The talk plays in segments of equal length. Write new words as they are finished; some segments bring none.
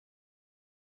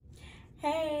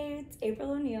Hey, it's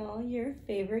April O'Neil, your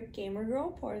favorite gamer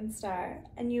girl porn star,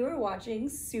 and you are watching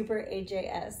Super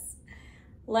A.J.S.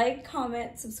 Like,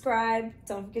 comment, subscribe,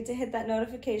 don't forget to hit that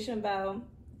notification bell.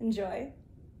 Enjoy.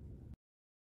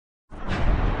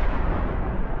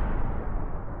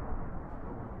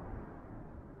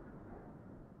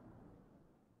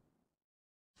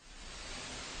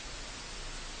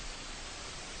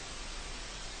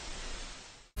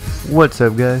 What's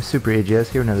up guys, Super A.J.S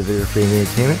here with another video for Gaming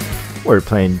Entertainment. We're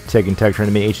playing Tekken Tag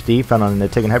Tournament HD, found on the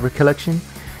Tekken Hybrid collection,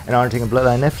 and on Tekken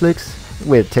Bloodline Netflix,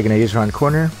 with Tekken A.J.S around the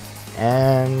corner,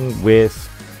 and with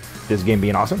this game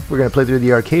being awesome, we're going to play through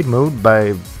the arcade mode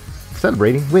by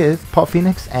celebrating with Paul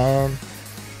Phoenix, and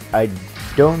I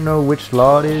don't know which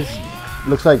law it is.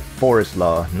 Looks like Forest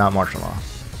Law, not Martial Law.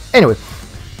 Anyway.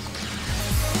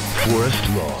 Forest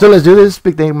Law. So let's do this.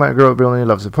 Big thank you to my girl, brilliant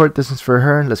love support. This is for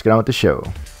her. Let's get on with the show.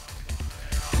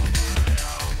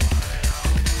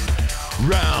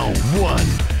 Round one,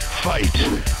 fight.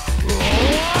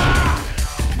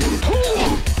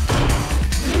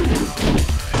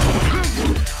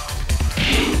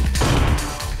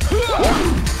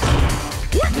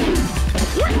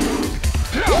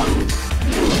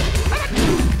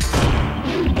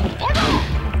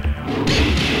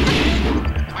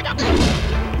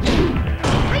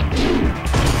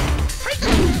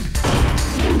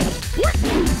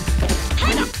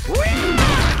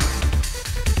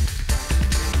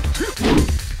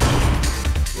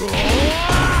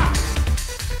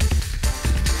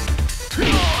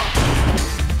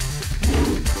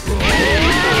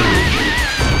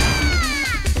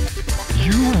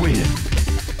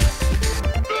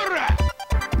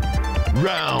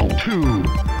 Round two,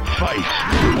 fight.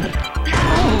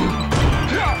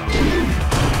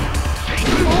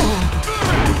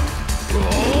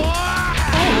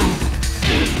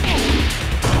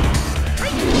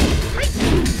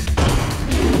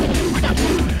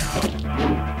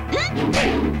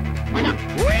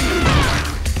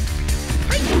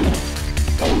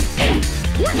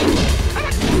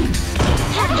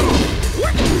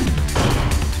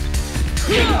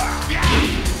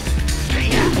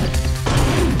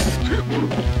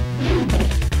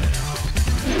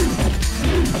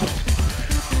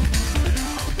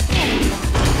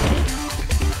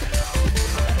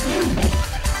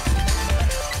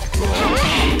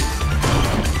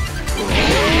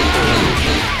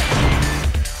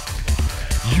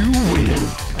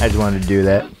 I just wanted to do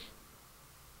that.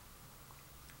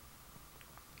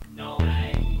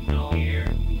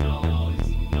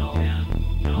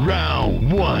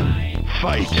 Round one,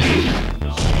 fight.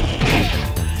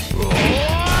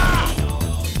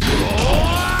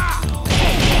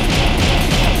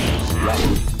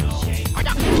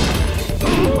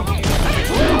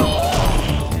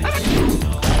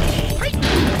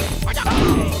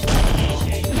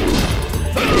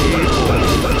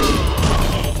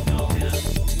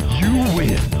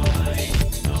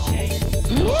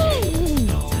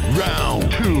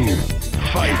 Round two,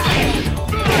 fight.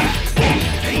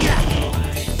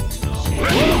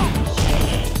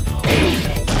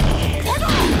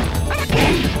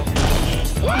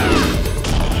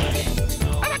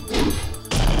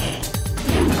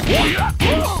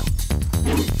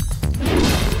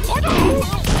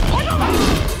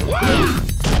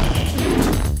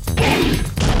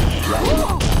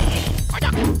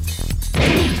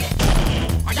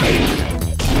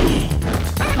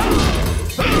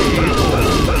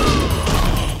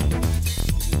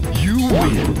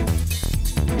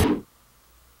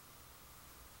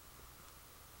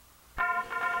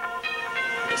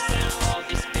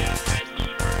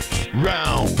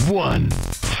 Round one,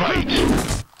 fight.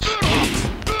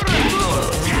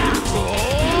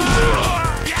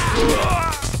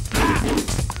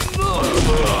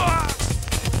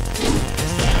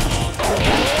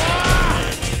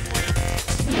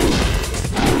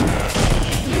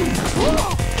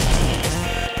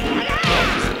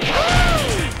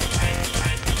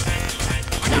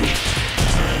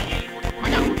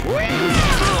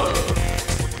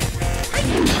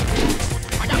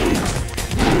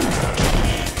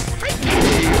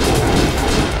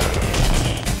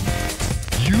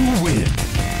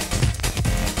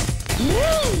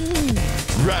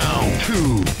 Round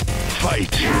two,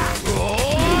 fight.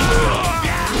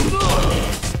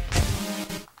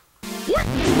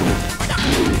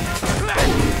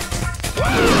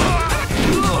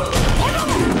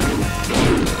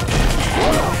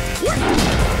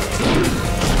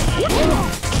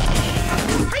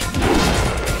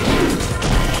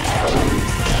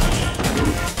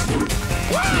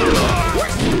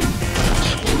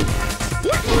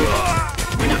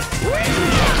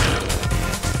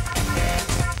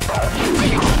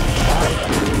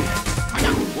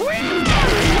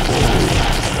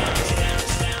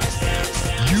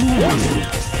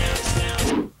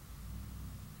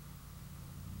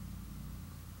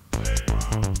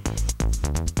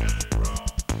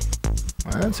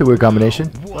 That's a weird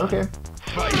combination. Okay.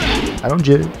 I don't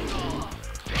judge.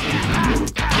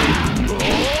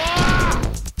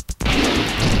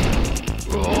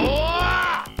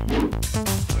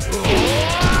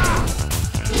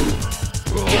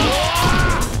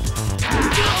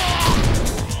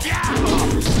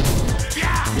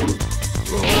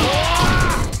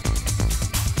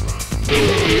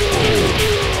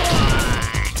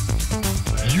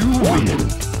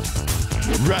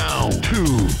 Round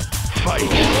 2, fight!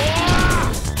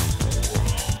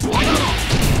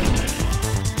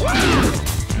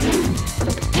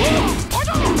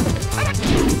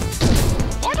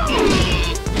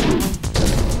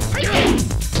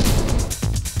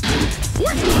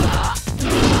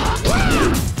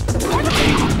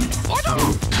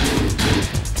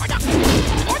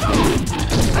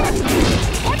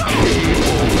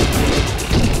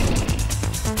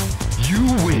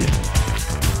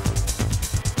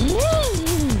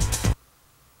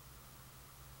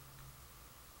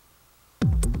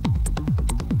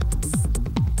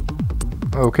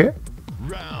 Okay.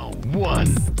 Round 1,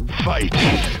 fight!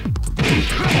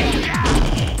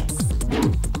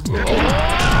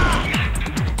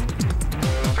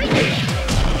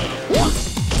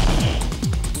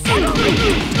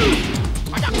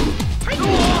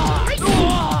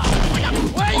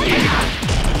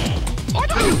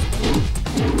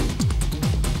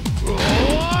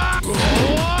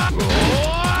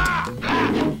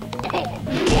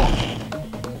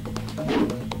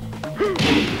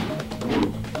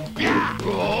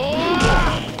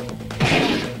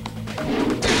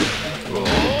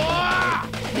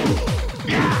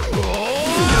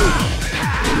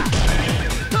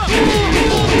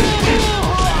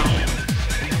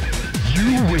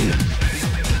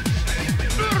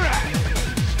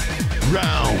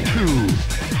 Round 2,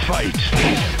 fight!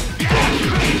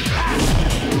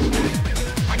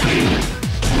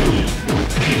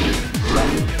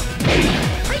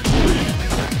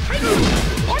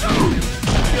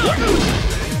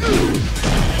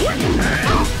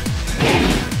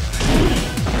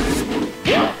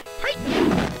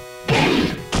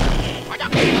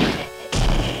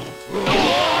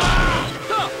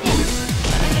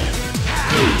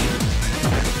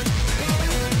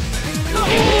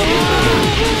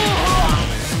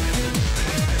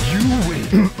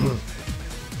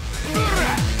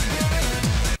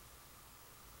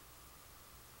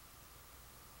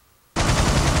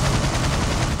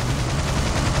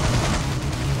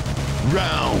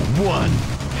 Round 1,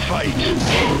 fight!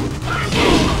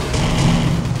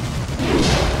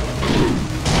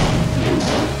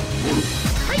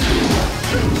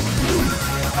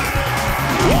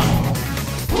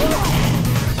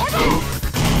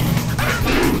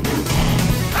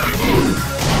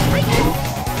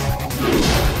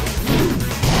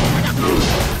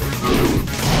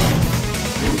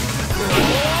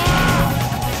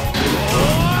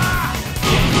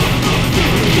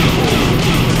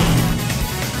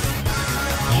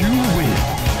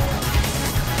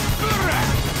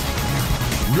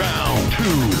 Round 2,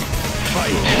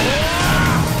 fight!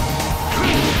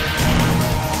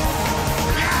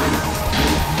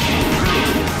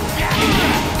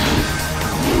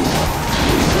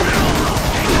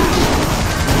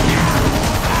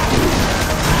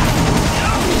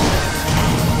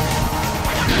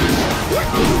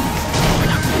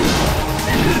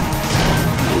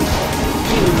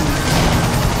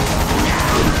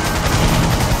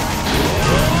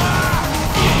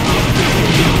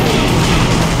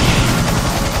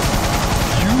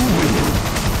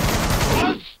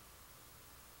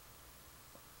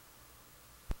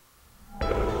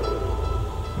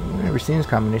 Never seen this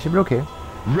combination, but okay.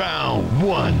 Round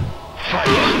 1, fight!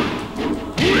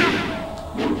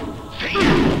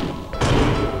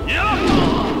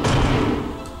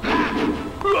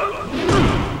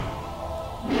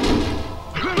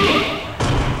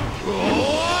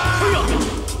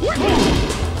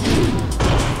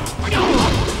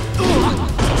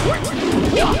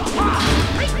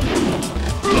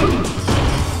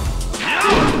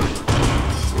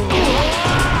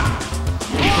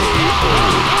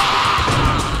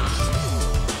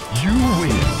 You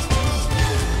win!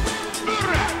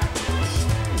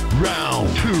 Round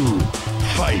 2,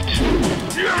 fight!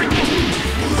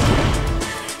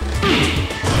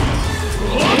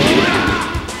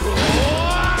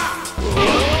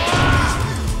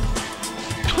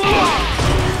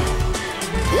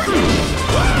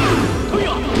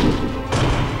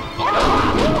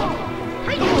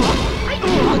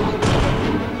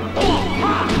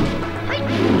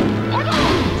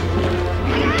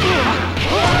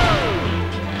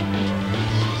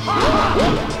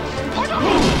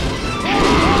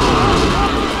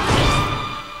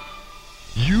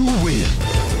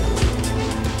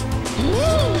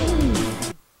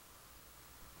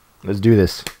 Let's do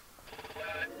this.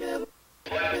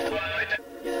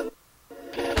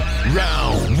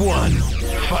 Round 1,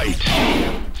 fight.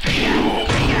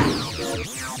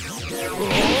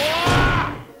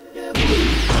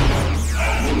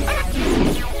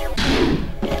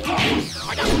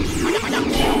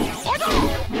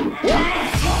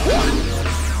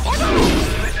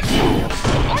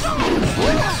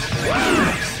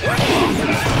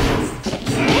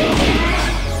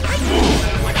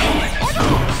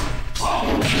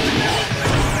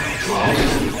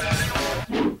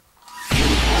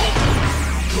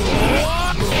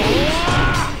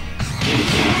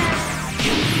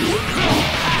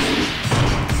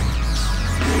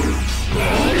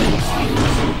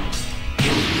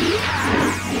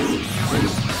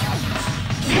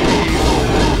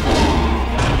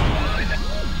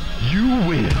 You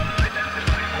win.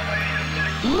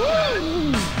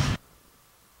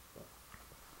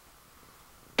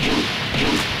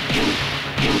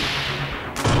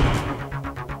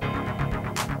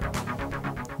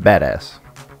 Badass.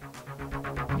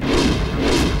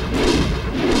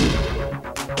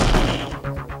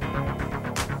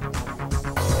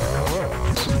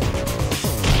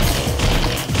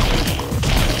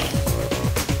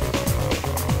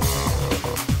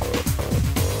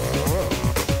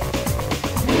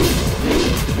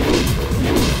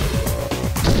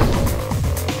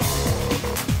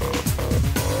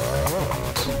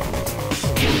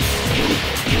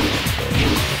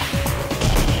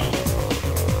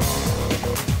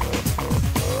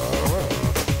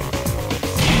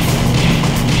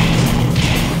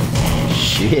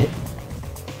 Shit.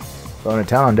 Throwing a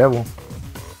talon devil.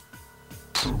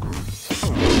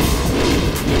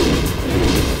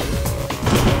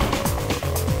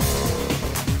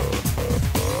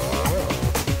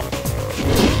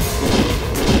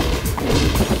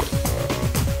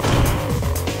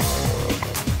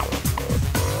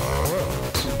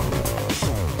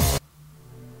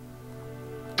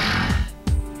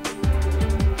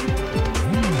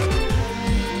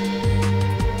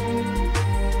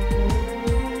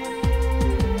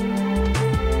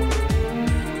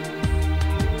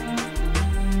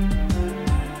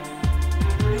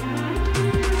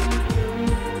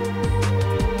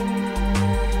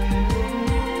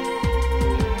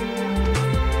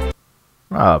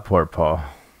 Ah, poor Paul.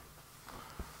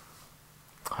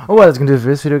 Oh, well, that's going to do it for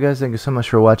this video, guys. Thank you so much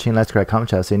for watching. Like, subscribe,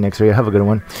 comment, I'll see you next video. Have a good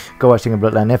one. Go watch Tekken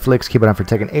Bloodline Netflix. Keep it on for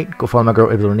Tekken 8. Go follow my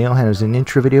girl, April O'Neil. Handles an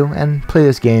intro video. And play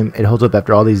this game. It holds up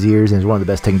after all these years and is one of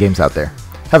the best Tekken games out there.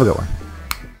 Have a good one.